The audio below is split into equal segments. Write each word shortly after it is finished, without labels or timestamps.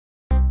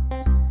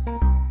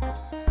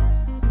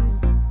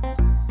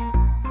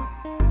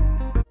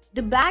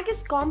The bag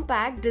is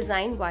compact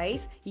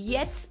design-wise,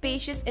 yet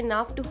spacious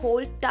enough to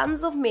hold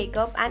tons of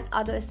makeup and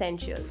other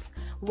essentials.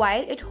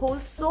 While it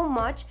holds so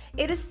much,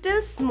 it is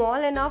still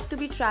small enough to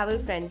be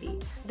travel-friendly.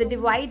 The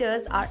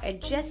dividers are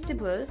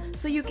adjustable,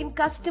 so you can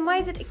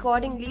customize it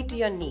accordingly to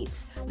your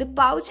needs. The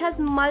pouch has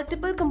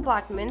multiple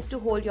compartments to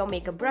hold your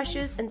makeup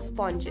brushes and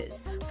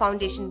sponges,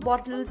 foundation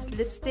bottles,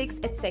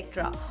 lipsticks,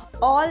 etc.,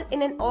 all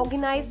in an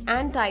organized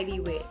and tidy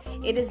way.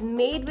 It is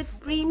made with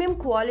premium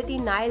quality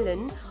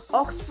nylon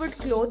Oxford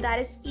cloth that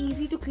is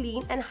easy to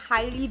clean and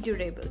highly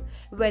durable.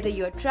 Whether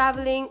you're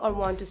traveling or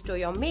want to store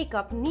your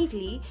makeup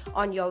neatly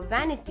on your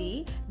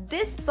vanity,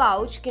 this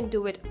pouch can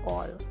do it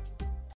all.